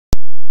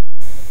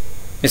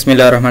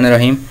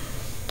बिस्मिल्लाहिर्रहमानिर्रहीम।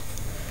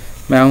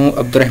 मैं हूं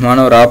अब्दुल रहमान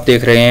और आप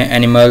देख रहे हैं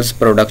एनिमल्स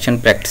प्रोडक्शन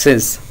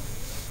प्रैक्टिसेस।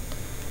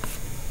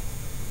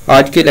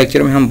 आज के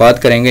लेक्चर में हम बात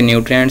करेंगे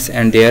न्यूट्रिएंट्स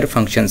एंड देयर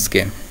फंक्शंस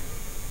के,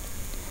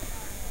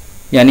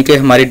 यानी कि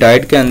हमारी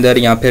डाइट के अंदर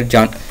या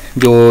फिर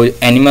जो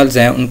एनिमल्स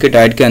हैं उनके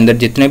डाइट के अंदर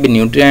जितने भी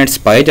न्यूट्रिएंट्स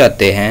पाए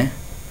जाते हैं,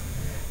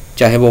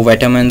 चाहे वो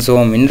विटामिन्स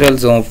हो,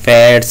 मिनरल्स हो,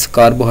 फैट्स,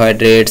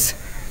 कार्बोहाइड्रेट्स,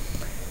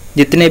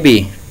 जितने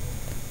भी,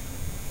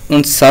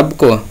 उन सब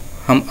को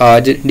हम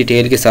आज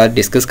डिटेल के साथ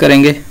डिस्कस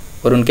करेंगे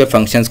और उनके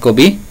फंक्शंस को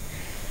भी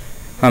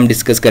हम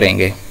डिस्कस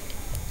करेंगे।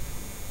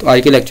 तो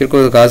आज के लेक्चर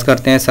को आगाज़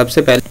करते हैं।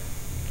 सबसे पहले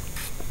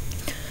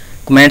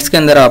कमेंट्स के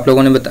अंदर आप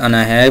लोगों ने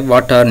बताना है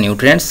what are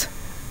nutrients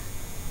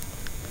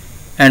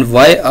and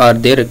why are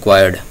they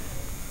required.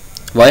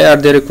 Why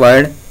are they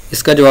required,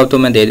 इसका जवाब तो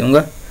मैं दे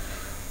दूंगा।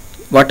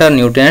 व्हाट आर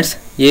न्यूट्रिएंट्स,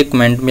 ये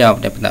कमेंट में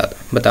आपने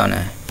बताना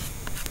है।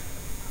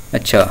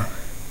 अच्छा,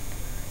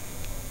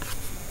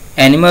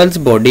 animals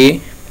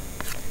body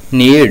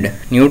need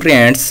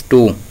nutrients to,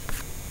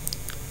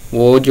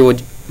 वो जो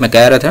मैं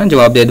कह रहा था ना,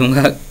 जवाब दे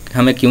दूंगा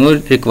हमें क्यों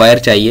रिक्वायर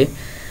चाहिए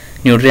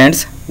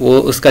न्यूट्रिएंट्स, वो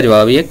उसका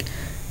जवाब ये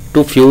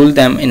टू फ्यूल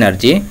दैम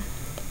एनर्जी।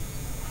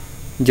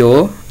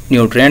 जो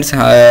न्यूट्रिएंट्स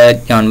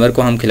जानवर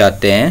को हम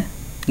खिलाते हैं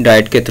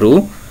डाइट के थ्रू,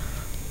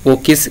 वो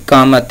किस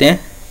काम आते हैं?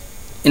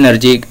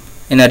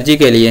 एनर्जी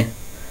के लिए।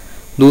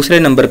 दूसरे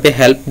नंबर पे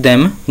हेल्प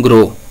देम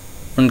ग्रो,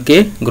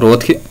 उनके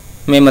ग्रोथ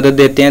में मदद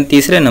देते हैं।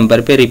 तीसरे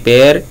नंबर पे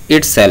रिपेयर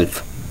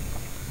इटसेल्फ,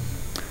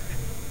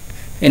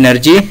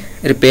 एनर्जी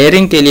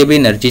रिपेयरिंग के लिए भी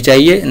एनर्जी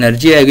चाहिए,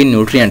 एनर्जी आएगी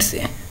न्यूट्रिएंट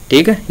से,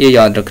 ठीक है, ये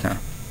याद रखना।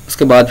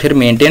 उसके बाद फिर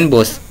maintain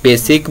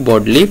basic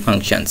bodily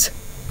functions,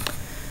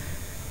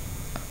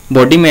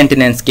 body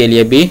maintenance के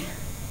लिए भी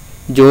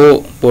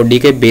जो बॉडी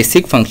के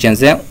बेसिक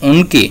फंक्शंस हैं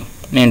उनकी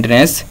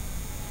मेंटेनेंस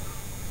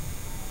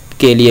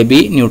के लिए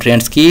भी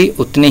न्यूट्रिएंट्स की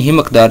उतनी ही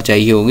मकदार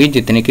चाहिए होगी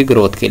जितने की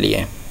ग्रोथ के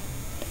लिए।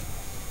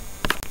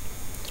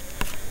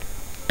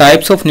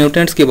 टाइप्स ऑफ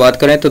न्यूट्रिएंट्स की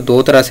बात करें तो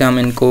दो तरह से हम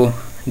इनको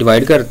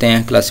डिवाइड करते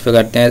हैं, क्लासीफाई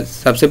करते हैं।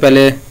 सबसे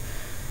पहले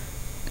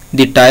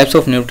the types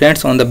of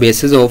nutrients on the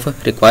basis of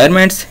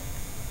requirements,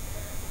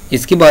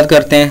 इसकी बात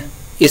करते हैं।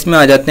 इसमें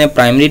आ जाते हैं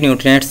primary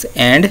nutrients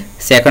and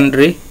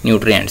secondary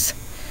nutrients.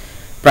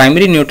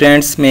 Primary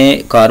nutrients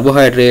में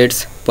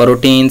carbohydrates,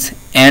 proteins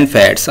and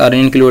fats are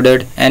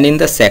included, and in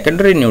the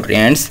secondary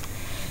nutrients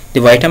the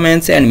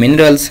vitamins and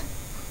minerals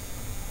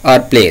are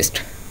placed.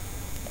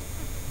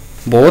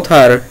 Both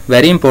are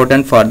very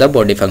important for the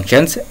body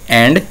functions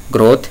and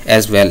growth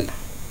as well.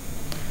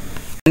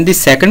 And the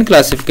second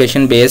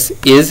classification base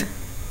is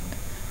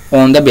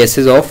on the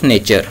basis of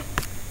nature.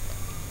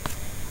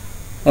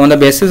 On the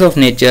basis of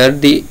nature,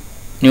 the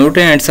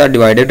nutrients are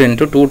divided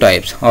into two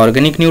types: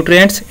 organic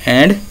nutrients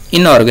and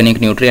inorganic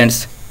nutrients.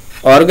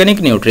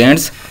 Organic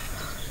nutrients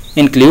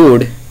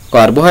include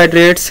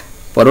carbohydrates,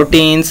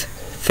 proteins,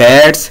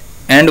 fats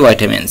and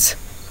vitamins.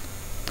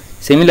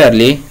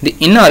 Similarly, the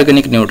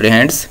inorganic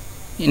nutrients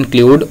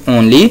include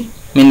only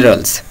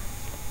minerals.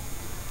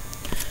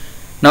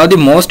 Now the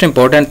most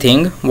important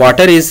thing,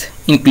 water is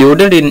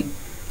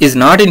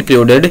not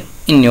included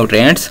in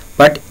nutrients,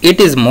 but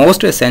it is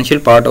most essential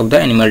part of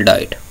the animal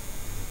diet.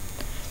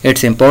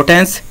 Its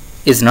importance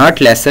is not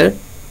lesser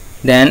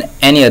than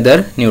any other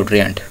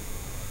nutrient.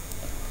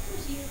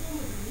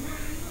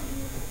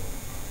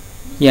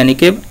 यानी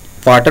कि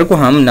water को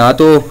हम ना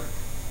तो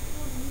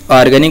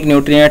organic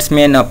nutrients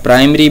में, ना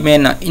primary में,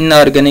 ना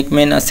इनऑर्गेनिक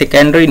में, ना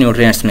सेकेंडरी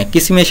न्यूट्रिएंट्स में,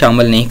 किसी में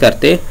शामिल नहीं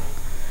करते,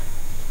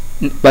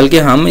 बल्कि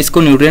हम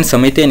इसको न्यूट्रिएंट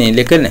समझते नहीं।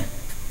 लेकिन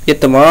ये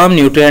तमाम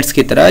न्यूट्रिएंट्स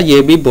की तरह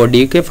ये भी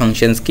बॉडी के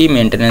फंक्शंस की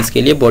मेंटेनेंस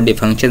के लिए, बॉडी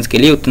फंक्शंस के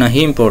लिए उतना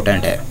ही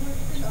इम्पोर्टेंट है।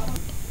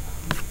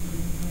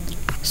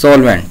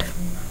 Solvent,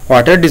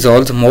 water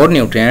dissolves more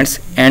nutrients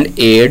and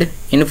add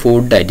in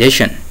food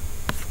digestion.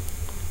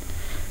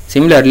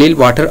 Similarly,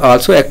 water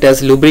also acts as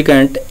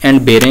lubricant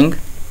and bearing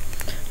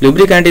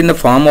lubricant in the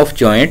form of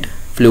joint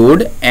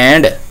fluid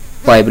and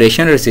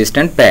vibration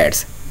resistant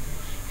pads.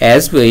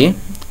 As we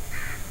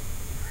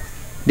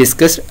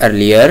discussed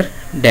earlier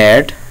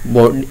that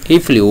body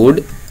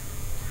fluid,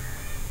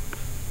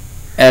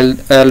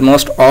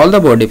 almost all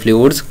the body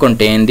fluids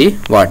contain the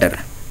water.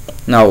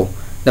 Now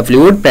the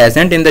fluid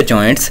present in the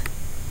joints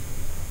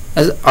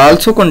is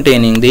also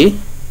containing the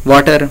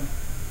water,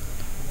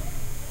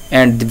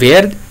 and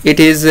where it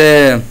is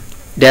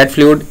that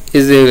fluid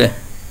is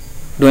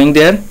doing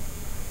their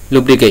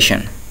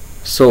lubrication.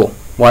 So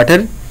water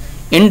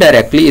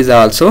indirectly is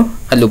also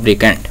a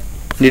lubricant.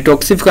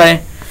 Detoxify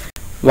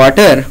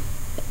water.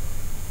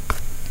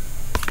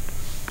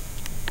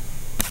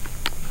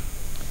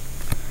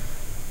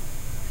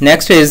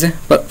 Next is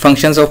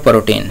functions of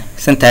protein,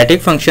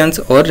 synthetic functions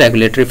or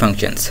regulatory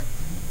functions.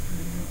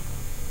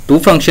 Two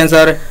functions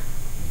are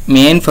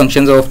main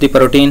functions of the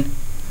protein: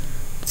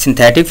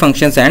 synthetic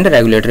functions and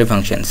regulatory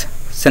functions.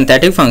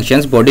 Synthetic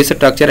functions, body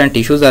structure and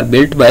tissues are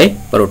built by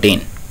protein.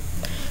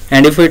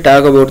 And if we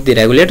talk about the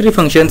regulatory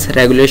functions,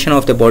 regulation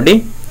of the body,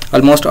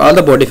 almost all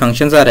the body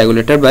functions are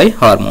regulated by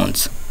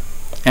hormones,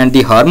 and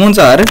the hormones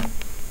are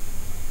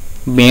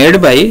made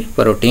by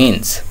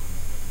proteins.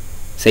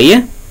 सही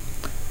है।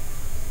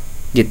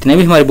 जितने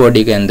भी हमारी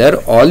body के अंदर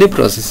all the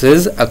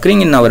processes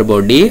occurring in our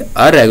body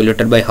are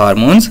regulated by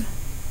hormones,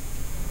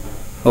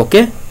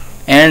 okay,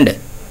 and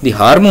the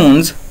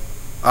hormones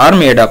are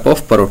made up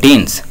of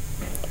proteins,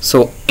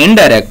 so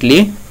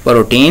indirectly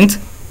proteins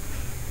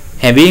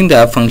having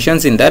the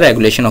functions in the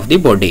regulation of the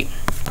body.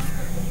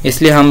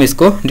 इसलिए हम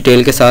इसको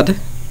detail के साथ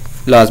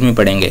लाजमी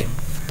पढ़ेंगे।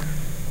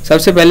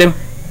 सबसे पहले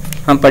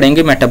हम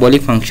पढ़ेंगे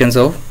metabolic functions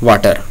of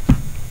water.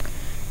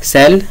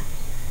 Cell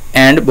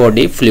and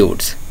body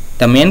fluids,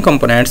 the main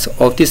components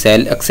of the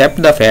cell accept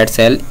the fat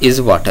cell is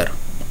water.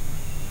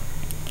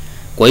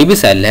 कोई भी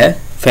सेल है,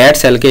 फैट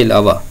सेल के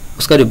अलावा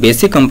उसका जो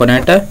बेसिक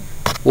कंपोनेंट है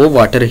वो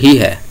वाटर ही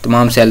है।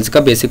 तमाम सेल्स का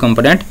बेसिक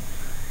कंपोनेंट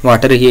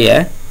वाटर ही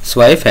है,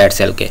 सिवाय फैट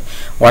सेल के।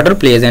 Water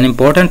plays an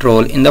important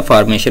role in the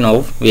formation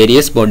of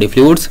various body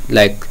fluids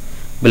like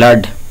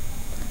blood,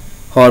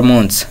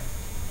 hormones.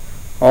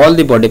 All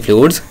the body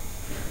fluids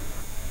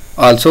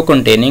also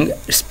containing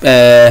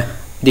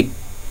the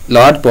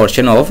large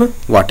portion of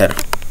water.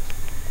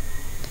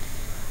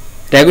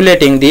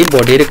 Regulating the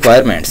body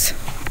requirements.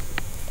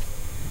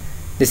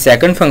 The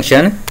second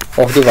function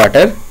of the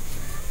water,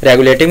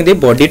 regulating the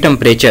body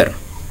temperature.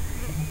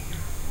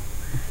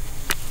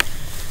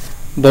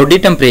 Body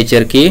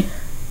temperature की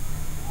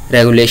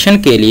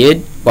regulation के लिए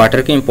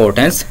water की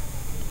importance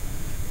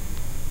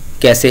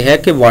कैसे है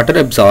कि water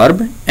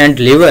absorb and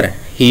deliver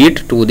heat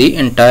to the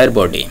entire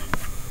body,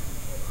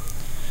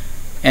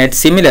 and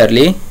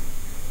similarly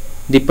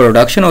the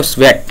production of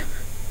sweat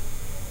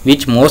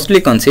which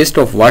mostly consist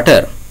of water.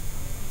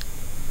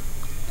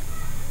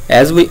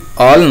 As we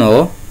all know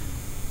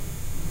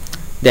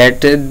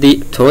that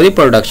through the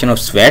production of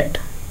sweat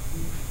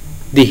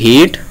the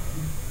heat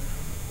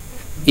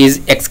is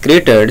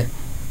excreted,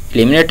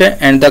 eliminated,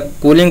 and the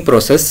cooling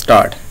process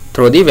start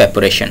through the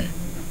evaporation,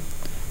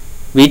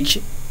 which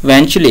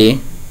eventually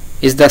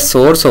is the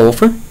source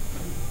of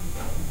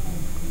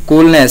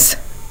coolness,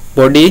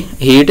 body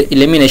heat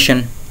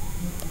elimination.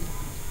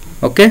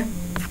 Okay.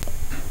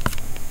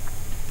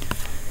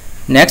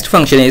 Next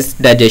function is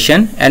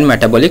digestion and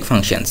metabolic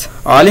functions.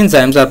 All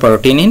enzymes are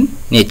protein in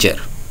nature,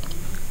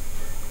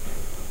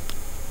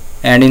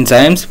 and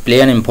enzymes play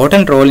an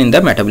important role in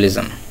the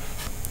metabolism.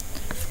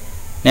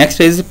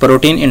 Next is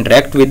protein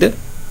interact with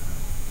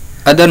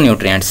other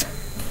nutrients.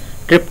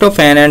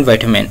 Tryptophan and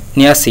vitamin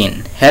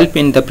niacin help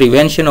in the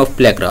prevention of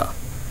pellagra.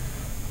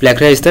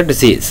 Pellagra is the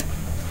disease.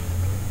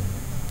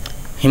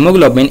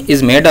 Hemoglobin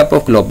is made up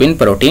of globin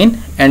protein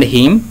and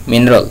heme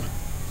mineral.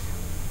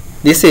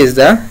 This is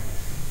the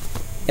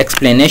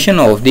explanation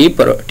of the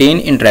protein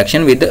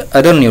interaction with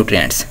other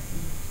nutrients.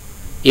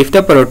 If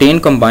the protein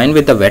combine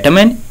with the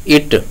vitamin,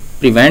 it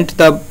prevents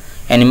the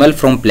animal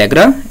from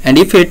pellagra, and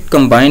if it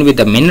combine with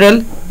the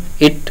mineral,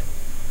 it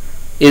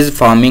is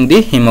forming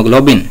the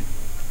hemoglobin.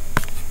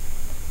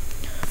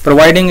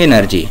 Providing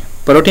energy.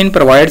 Protein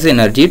provides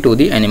energy to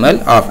the animal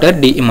after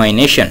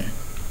deamination.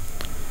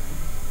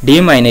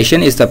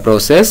 Deamination is the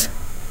process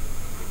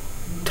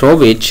through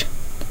which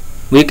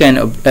we can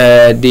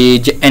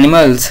the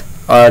animals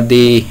or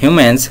the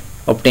humans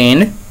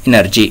obtain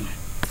energy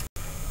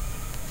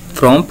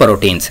from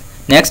proteins.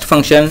 Next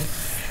function,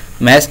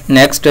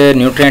 next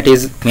nutrient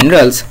is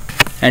minerals,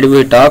 and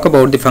we talk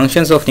about the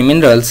functions of the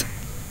minerals.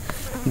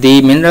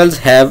 The minerals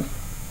have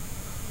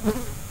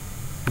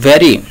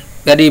very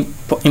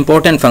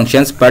important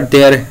functions, but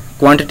their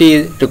quantity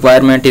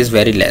requirement is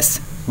very less,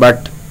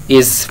 but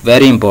is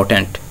very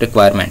important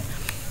requirement.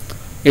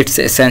 It's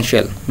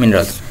essential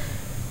minerals.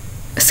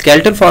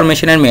 Skeletal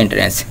formation and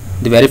maintenance.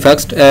 The very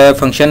first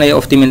function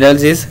of the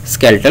minerals is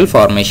skeletal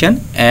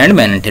formation and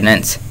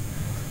maintenance.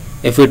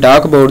 If we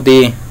talk about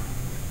the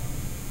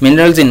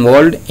minerals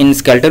involved in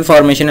skeletal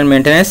formation and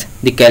maintenance,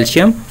 the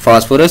calcium,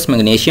 phosphorus,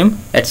 magnesium,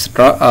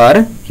 etc.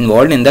 are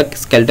involved in the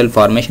skeletal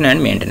formation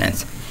and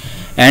maintenance.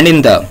 And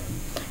in the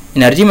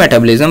energy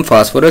metabolism,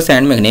 phosphorus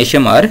and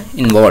magnesium are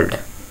involved.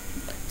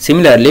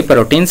 Similarly,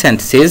 protein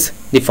synthesis,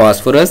 the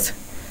phosphorus,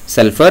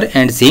 sulfur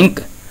and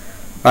zinc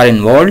are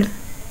involved.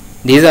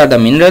 These are the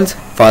minerals.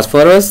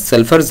 Phosphorus,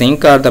 sulfur,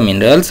 zinc are the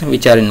minerals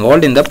which are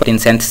involved in the protein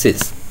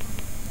synthesis.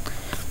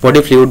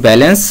 Body fluid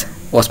balance,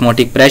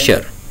 osmotic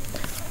pressure.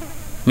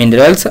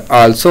 Minerals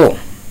also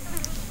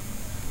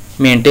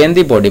maintain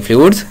the body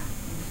fluids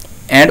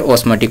and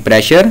osmotic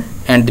pressure,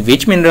 and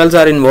which minerals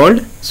are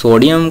involved?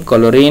 Sodium,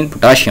 chlorine,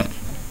 potassium.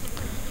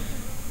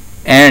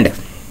 And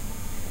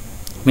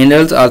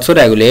minerals also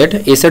regulate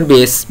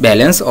acid-base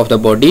balance of the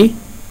body,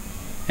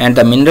 and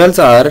the minerals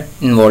are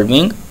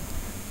involving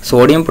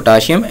sodium,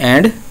 potassium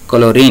and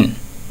chlorine.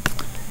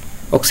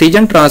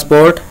 Oxygen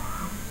transport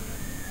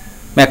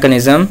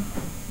mechanism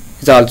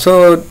is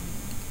also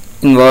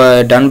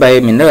done by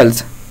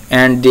minerals,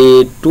 and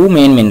the two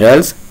main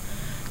minerals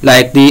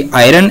like the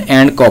iron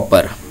and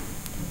copper,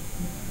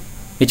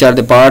 which are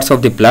the parts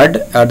of the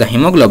blood, are the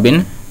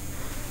hemoglobin.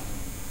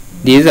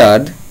 These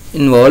are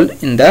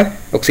involved in the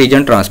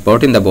oxygen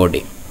transport in the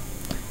body,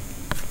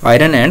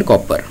 iron and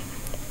copper.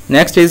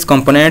 Next is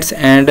components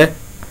and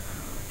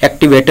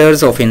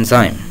activators of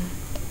enzyme.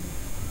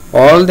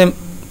 All the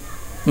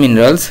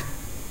minerals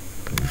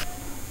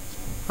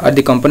are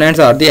the components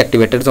or the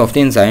activators of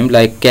the enzyme,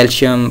 like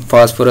calcium,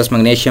 phosphorus,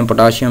 magnesium,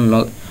 potassium,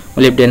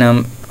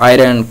 molybdenum,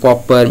 iron,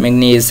 copper,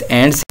 manganese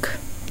and zinc.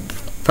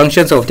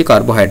 Functions of the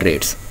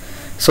carbohydrates.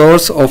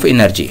 Source of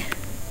energy.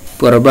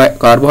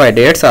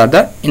 Carbohydrates are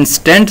the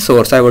instant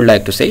source, I would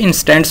like to say,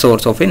 instant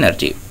source of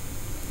energy.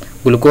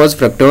 Glucose,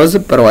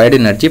 fructose provide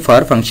energy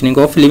for functioning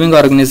of living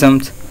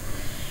organisms.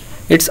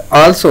 It's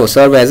also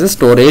serve as a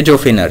storage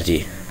of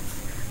energy,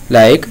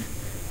 like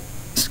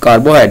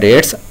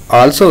carbohydrates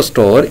also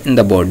store in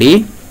the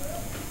body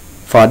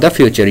for the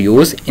future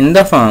use in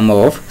the form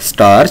of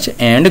starch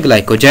and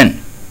glycogen.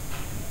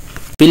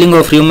 Feeling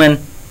of human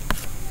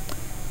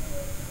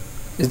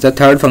is the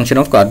third function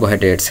of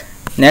carbohydrates.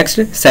 Next,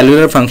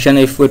 cellular function.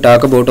 If we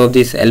talk about of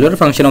the cellular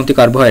function of the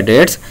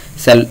carbohydrates,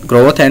 cell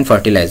growth and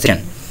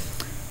fertilization.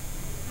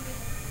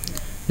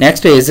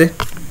 Next is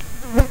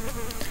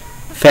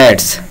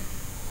fats.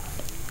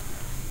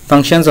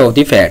 Functions of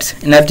the fats: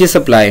 energy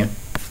supply,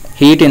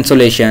 heat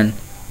insulation,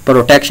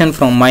 protection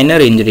from minor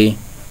injury,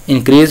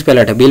 increased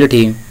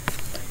palatability,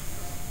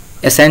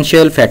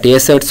 essential fatty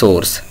acid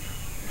source.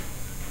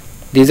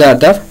 These are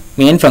the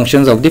main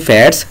functions of the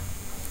fats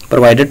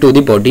provided to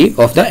the body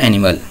of the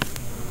animal.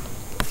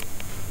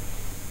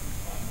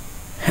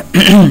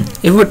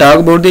 If we talk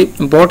about the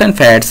important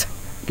fats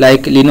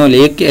like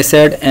linoleic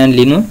acid and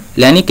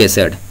linolenic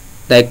acid,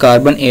 like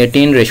carbon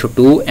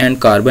 18:2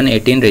 and carbon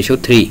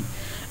 18:3,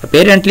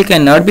 apparently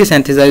cannot be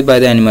synthesized by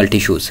the animal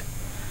tissues,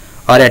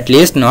 or at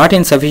least not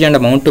in sufficient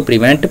amount to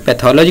prevent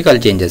pathological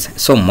changes,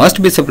 so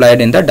must be supplied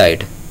in the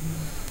diet.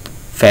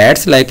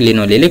 Fats like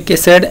linoleic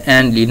acid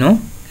and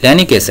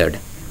linolenic acid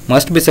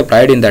must be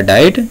supplied in the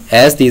diet,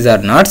 as these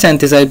are not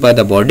synthesized by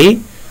the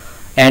body,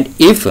 and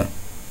if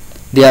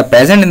they are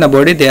present in the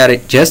body, they are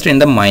just in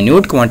the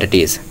minute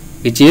quantities,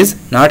 which is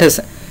not as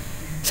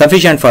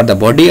sufficient for the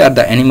body or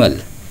the animal.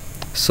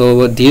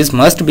 So these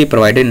must be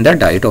provided in the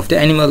diet of the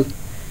animal.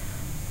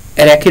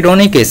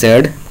 Arachidonic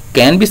acid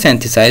can be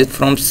synthesized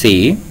from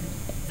C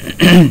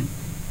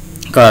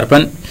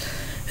carbon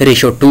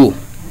ratio 2,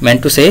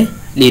 meant to say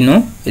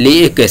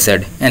linoleic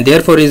acid, and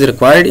therefore is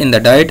required in the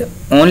diet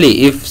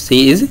only if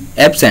C is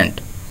absent.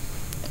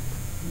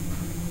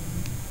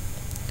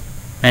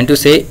 Meant to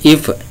say,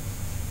 if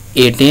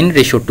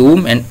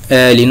 18:2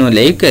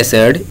 linoleic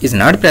acid is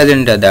not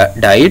present in the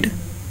diet,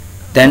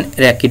 then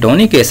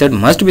arachidonic acid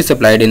must be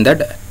supplied in the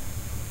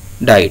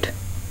diet.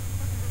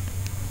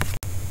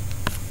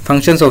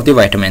 Functions of the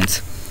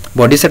vitamins.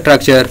 Body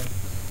structure,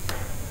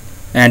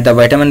 and the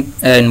vitamin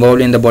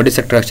involved in the body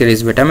structure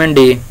is vitamin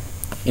D,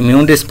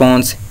 immune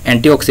response,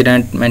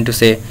 antioxidant, meant to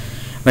say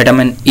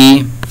vitamin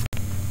E,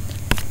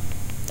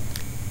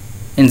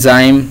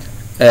 enzyme.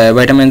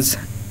 Vitamins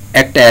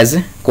act as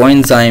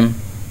coenzyme.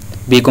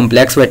 B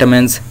complex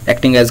vitamins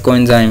acting as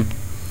coenzyme.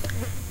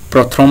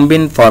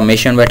 Prothrombin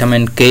formation,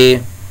 vitamin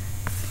K,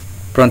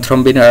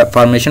 prothrombin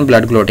formation,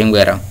 blood clotting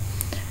वगैरह.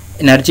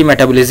 Energy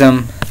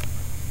metabolism,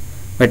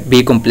 but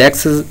B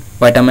complex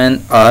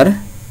vitamin are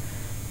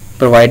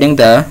providing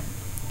the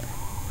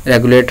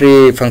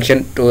regulatory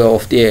function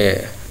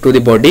to the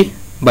body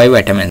by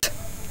vitamins.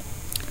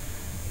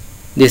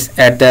 This,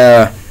 at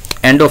the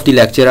end of the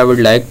lecture, I would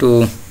like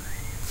to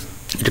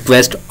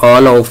request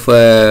all of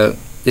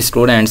the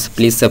students,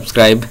 please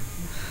subscribe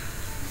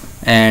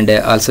and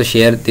also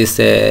share this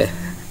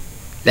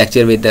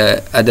lecture with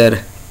the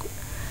other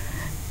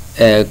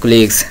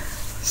colleagues.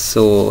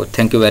 So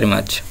thank you very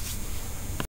much.